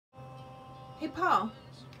Hey, Paul,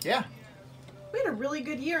 Yeah. we had a really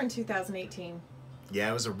good year in 2018.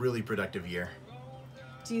 Yeah, it was a really productive year.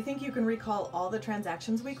 Do you think you can recall all the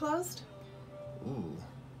transactions we closed? Ooh.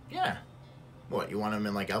 Yeah. What, you want them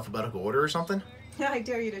in like alphabetical order or something? I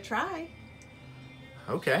dare you to try.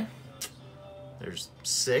 Okay. There's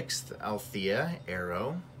 6th, Althea,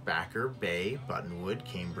 Arrow, Backer, Bay, Buttonwood,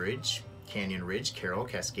 Cambridge, Canyon Ridge, Carroll,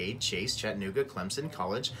 Cascade, Chase, Chattanooga, Clemson,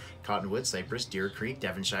 College, Cottonwood, Cypress, Deer Creek,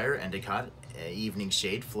 Devonshire, Endicott, Evening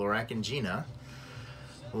Shade, Florac, and Gina.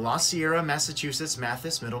 La Sierra, Massachusetts,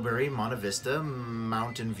 Mathis, Middlebury, Monte Vista,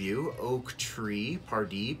 Mountain View, Oak Tree,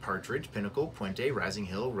 Pardee, Partridge, Pinnacle, Puente, Rising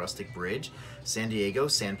Hill, Rustic Bridge, San Diego,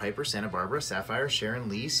 Sandpiper, Santa Barbara, Sapphire, Sharon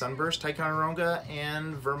Lee, Sunburst, Ticonderoga,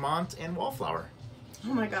 and Vermont, and Wallflower.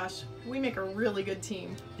 Oh my gosh, we make a really good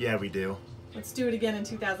team. Yeah, we do. Let's do it again in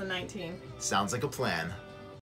 2019. Sounds like a plan.